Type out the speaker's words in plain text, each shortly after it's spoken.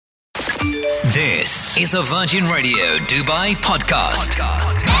This is a Virgin Radio Dubai podcast.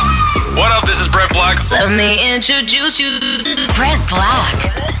 What up? This is Brent Black. Let me introduce you to Brent Black.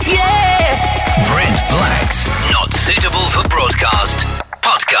 Yeah! Brent Black's Not Suitable for Broadcast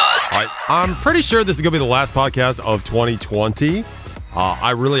podcast. All right, I'm pretty sure this is going to be the last podcast of 2020.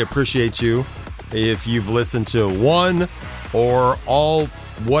 I really appreciate you if you've listened to one or all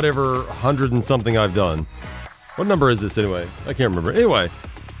whatever 100 and something I've done. What number is this anyway? I can't remember. Anyway,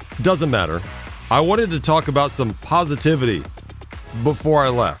 doesn't matter. I wanted to talk about some positivity before I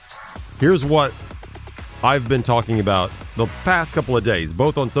left. Here's what I've been talking about the past couple of days,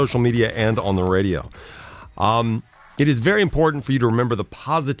 both on social media and on the radio. It is very important for you to remember the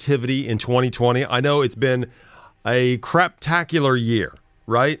positivity in 2020. I know it's been a craptacular year,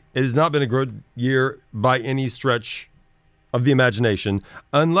 right? It has not been a good year by any stretch of the imagination,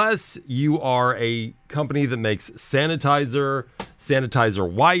 unless you are a company that makes sanitizer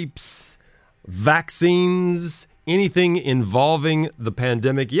wipes, vaccines, anything involving the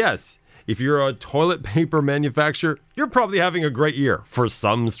pandemic. Yes, if you're a toilet paper manufacturer, you're probably having a great year for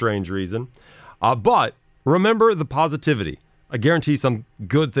some strange reason. But remember the positivity. I guarantee some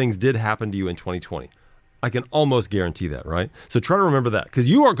good things did happen to you in 2020. I can almost guarantee that, right? So try to remember that, because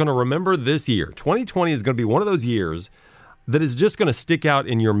you are going to remember this year. 2020 is going to be one of those years that is just going to stick out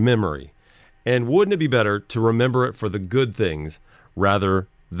in your memory. And wouldn't it be better to remember it for the good things rather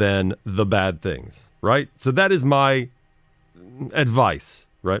than the bad things, right? So that is my advice,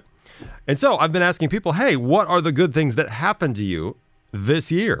 right? And so I've been asking people, hey, what are the good things that happened to you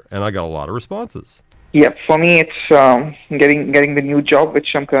this year? And I got a lot of responses. Yeah, for me, it's getting the new job, which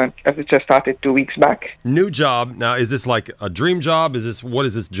I started 2 weeks back. New job. Now, is this like a dream job? What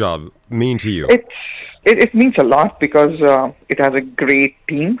does this job mean to you? It means a lot because it has a great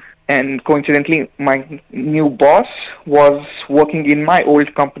team. And coincidentally, my new boss was working in my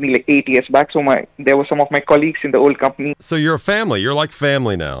old company like 8 years back. So there were some of my colleagues in the old company. So you're a family. You're like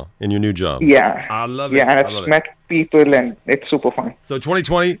family now in your new job. Yeah. I love it. Yeah, and I've met people and it's super fun. So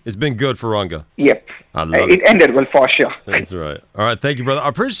 2020 has been good for Ranga. Yep. I love it. It ended well for sure. That's right. All right. Thank you, brother. I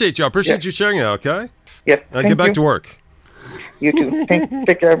appreciate you. I appreciate you sharing that, okay? Yes. Now get back to work. You too.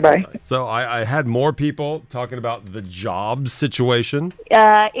 Take care. Bye. So I had more people talking about the job situation.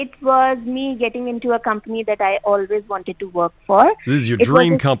 It was me getting into a company that I always wanted to work for. This is your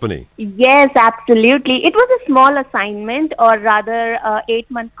dream company. Yes, absolutely. It was a small assignment, or rather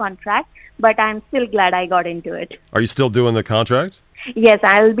 8-month contract, but I'm still glad I got into it. Are you still doing the contract? Yes,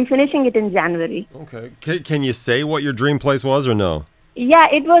 I'll be finishing it in January. Okay. Can you say what your dream place was or no? Yeah,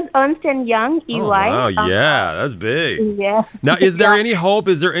 it was Ernst & Young, EY. Oh, wow, yeah, that's big. Yeah. Now, is there any hope?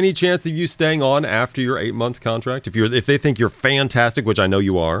 Is there any chance of you staying on after your 8-month contract? If they think you're fantastic, which I know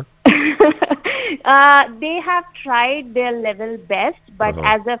you are. They have tried their level best, but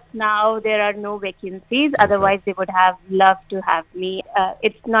as of now, there are no vacancies. Otherwise, they would have loved to have me.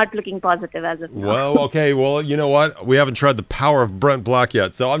 It's not looking positive as of now. Well, okay. Well, you know what? We haven't tried the power of Brent Black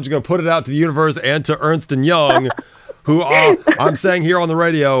yet, so I'm just going to put it out to the universe and to Ernst & Young, who I'm saying here on the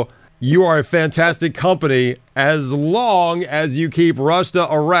radio, you are a fantastic company as long as you keep Rashta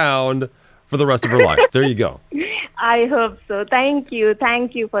around for the rest of her life. There you go. I hope so. Thank you.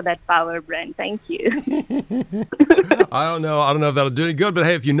 Thank you for that power, Brent. Thank you. I don't know if that'll do any good, but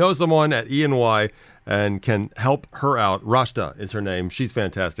hey, if you know someone at E&Y and can help her out, Rashta is her name. She's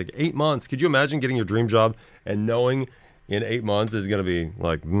fantastic. 8 months. Could you imagine getting your dream job and knowing in 8 months is going to be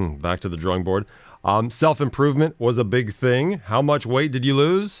like, back to the drawing board? Self-improvement was a big thing. How much weight did you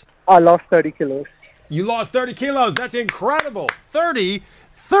lose? I lost 30 kilos. You lost 30 kilos. That's incredible. 30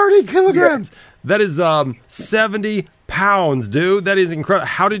 kilograms. Yeah. That is 70 pounds, dude. That is incredible.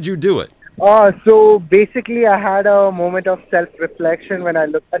 How did you do it? So basically, I had a moment of self-reflection when I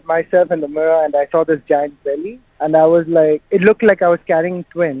looked at myself in the mirror and I saw this giant belly. And I was like, it looked like I was carrying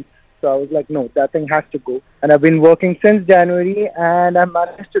twins. So I was like, no, that thing has to go. And I've been working since January, and I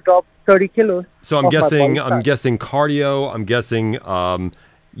managed to drop 30 kilos. So I'm guessing cardio. I'm guessing,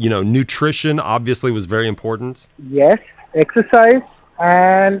 nutrition obviously was very important. Yes, exercise,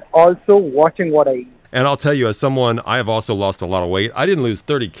 and also watching what I eat. And I'll tell you, as someone, I have also lost a lot of weight. I didn't lose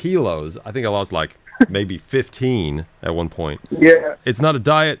 30 kilos. I think I lost like maybe 15 at one point. Yeah. It's not a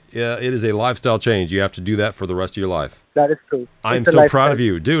diet. It is a lifestyle change. You have to do that for the rest of your life. That is true. I am so proud of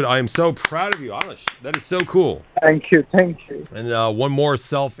you. Dude, I am so proud of you. That is so cool. Thank you. And one more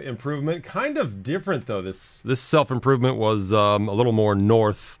self-improvement. Kind of different, though. This self-improvement was a little more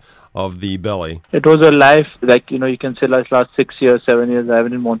north of the belly. It was a life, you can say last 6 years, 7 years, I've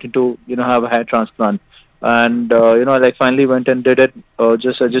been wanting to, have a hair transplant. And, I finally went and did it. I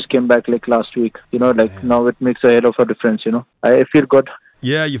just came back last week, now it makes a hell of a difference, I feel good.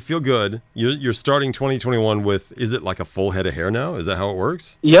 Yeah, you feel good. You're starting 2021 with, is it like a full head of hair now? Is that how it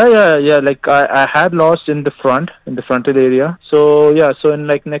works? Yeah. Like I had lost in the frontal area. So yeah, so in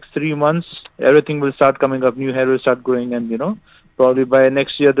like next 3 months, everything will start coming up. New hair will start growing, and probably by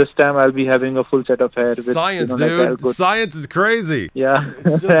next year this time I'll be having a full set of hair. With, Science, like, dude. Science is crazy. Yeah.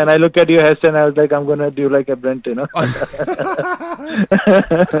 And I look at your hairstyle and I was like, I'm gonna do like a Brent,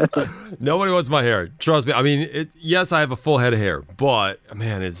 Nobody wants my hair. Trust me. I mean, yes, I have a full head of hair, but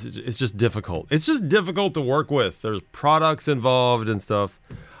man, it's just difficult. It's just difficult to work with. There's products involved and stuff.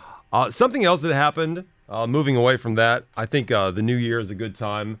 Something else that happened, moving away from that, I think the new year is a good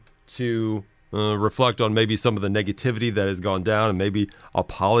time to reflect on maybe some of the negativity that has gone down and maybe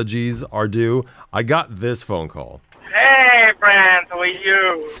apologies are due. I got this phone call. Hey, Brent, how are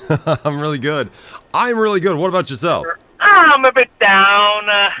you? I'm really good. I'm really good. What about yourself? I'm a bit down.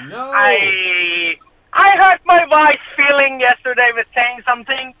 No. I hurt my wife's feeling yesterday with saying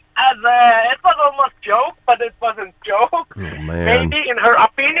something as it was almost joke, but it wasn't joke. Oh, man. Maybe in her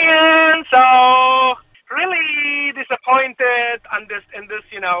opinion. So really disappointed in this,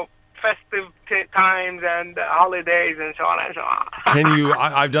 festive times and holidays and so on and so on. Can you,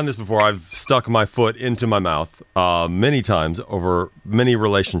 I've done this before. I've stuck my foot into my mouth many times over many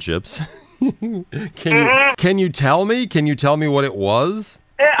relationships. Can you tell me? Can you tell me what it was?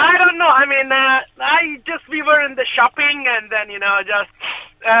 I don't know. I mean, we were in the shopping and then,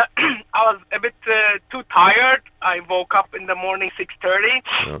 I was a bit too tired. I woke up in the morning 6:30.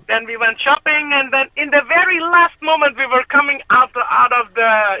 Yep. Then we went shopping, and then in the very last moment, we were coming out of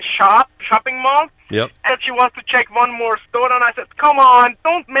the shopping mall. Yep. And she wants to check one more store, and I said, "Come on,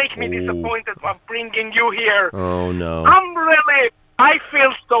 don't make me disappointed of bringing you here." Oh no. I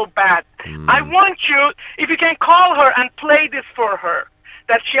feel so bad. I want you, if you can call her and play this for her,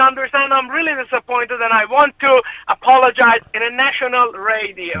 that she understands I'm really disappointed and I want to apologize in a national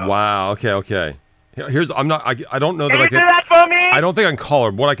radio. Wow. Okay. I don't know that Can I you can. do that for me? I don't think I can call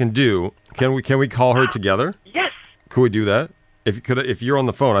her. What I can do? Can we call her together? Yes. Could we do that? If you're on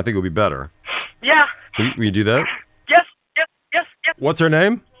the phone, I think it would be better. Yeah. Will you do that? Yes. What's her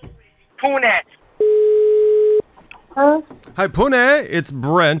name? Pune. Hi, Pune. It's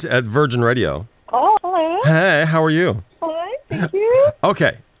Brent at Virgin Radio. Oh, hello. Hey, how are you? Hi, thank you.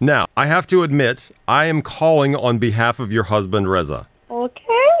 Okay. Now, I have to admit, I am calling on behalf of your husband, Reza.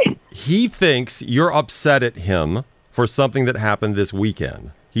 Okay. He thinks you're upset at him for something that happened this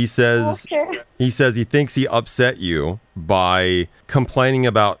weekend. He says he thinks he upset you by complaining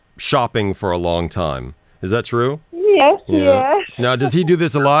about shopping for a long time. Is that true? Yes, yes. Now, does he do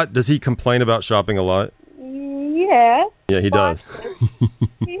this a lot? Does he complain about shopping a lot? Yeah. Yeah, he does.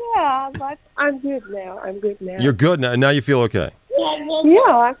 Yeah, but I'm good now. You're good now. Now you feel okay. Yeah,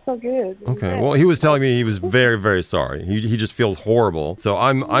 I feel good. Okay. Well, he was telling me he was very, very sorry. He just feels horrible. So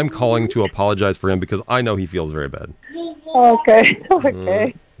I'm calling to apologize for him because I know he feels very bad. Okay.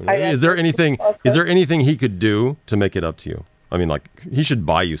 Is there anything he could do to make it up to you? I mean, like, he should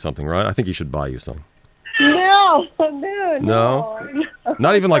buy you something, right? I think he should buy you something. No.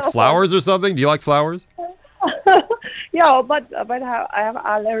 Not even like flowers or something? Do you like flowers? Yeah, but I have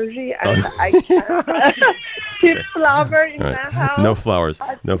allergy and I can't keep flower in my house. No flowers.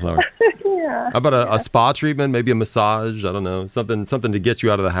 Yeah. How about a spa treatment? Maybe a massage? I don't know. Something to get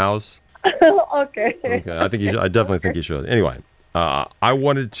you out of the house. Okay. I think you should. I definitely think you should. Anyway, I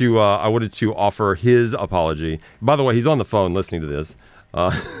wanted to offer his apology. By the way, he's on the phone listening to this.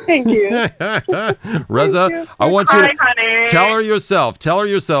 Thank you. Reza, Thank you. I want you to honey. tell her yourself how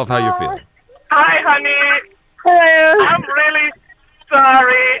you feel. Hi, honey. Hello. I'm really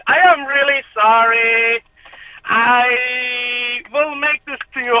sorry. I am really sorry. I will make this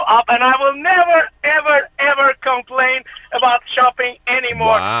to you up, and I will never, ever, ever complain about shopping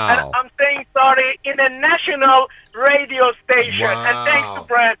anymore. Wow. And I'm saying sorry in a national radio station. Wow. And thanks to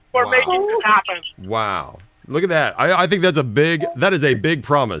Brent for making this happen. Wow. Look at that. I think that is a big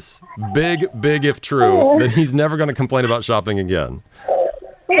promise. Big if true, that he's never going to complain about shopping again.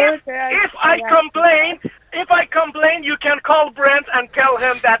 If I complain, you can call Brent and tell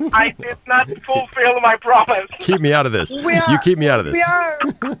him that I did not fulfill my promise. Keep me out of this. You keep me out of this. We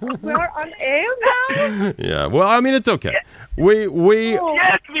are on air now? Yeah. Well, I mean, it's okay. We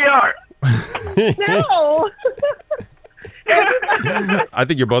Yes, we are. No. I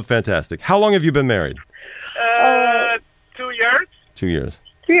think you're both fantastic. How long have you been married? 2 years. 2 years.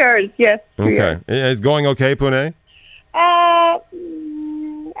 2 years, yes. 2 Okay. years. Is going okay, Pune?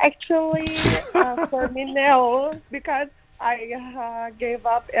 Actually, for me, no, because I gave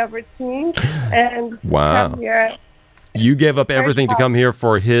up everything and Wow. come here. You gave up everything to come here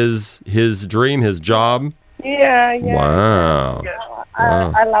for his dream, his job? Yeah. Wow.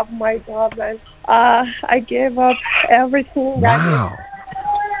 Wow. I love my job, and I gave up everything that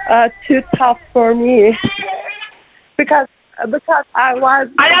is too tough for me because I was.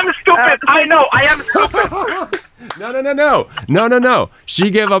 I am stupid. I know. I am stupid. No. She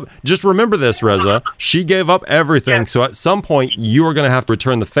gave up. Just remember this, Reza. She gave up everything. So at some point, you are going to have to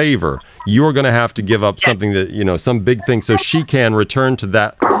return the favor. You are going to have to give up something that, some big thing so she can return to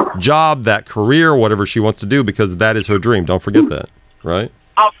that job, that career, whatever she wants to do, because that is her dream. Don't forget that, right?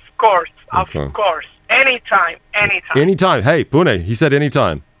 Of course. Anytime. Anytime. Hey, Pune, he said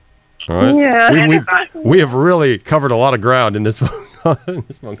anytime. All right. Yeah. We have really covered a lot of ground in this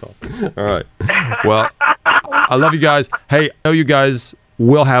phone call. All right. Well, I love you guys. Hey, I know you guys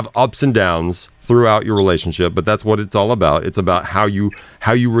will have ups and downs throughout your relationship, but that's what it's all about. It's about how you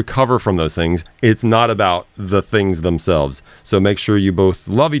recover from those things. It's not about the things themselves. So make sure you both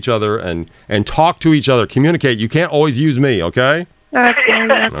love each other and talk to each other. Communicate. You can't always use me, okay? Okay.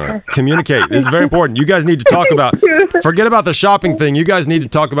 All right. Communicate. This is very important. You guys need to talk about, forget about the shopping thing. You guys need to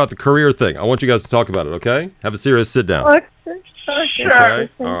talk about the career thing. I want you guys to talk about it, okay? Have a serious sit down. Okay. Okay?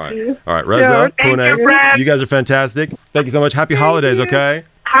 All right. Reza, Pune, you guys are fantastic. Thank you so much. Happy holidays, okay?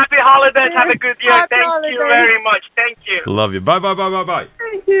 Happy holidays. Have a good year. Happy Thank holidays. you very much. Thank you. Love you. Bye. Thank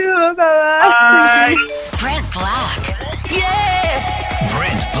you. Bye-bye. Bye. Brent Black. Yeah!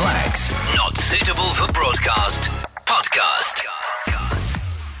 Brent Black's Not Suitable for Broadcast podcast.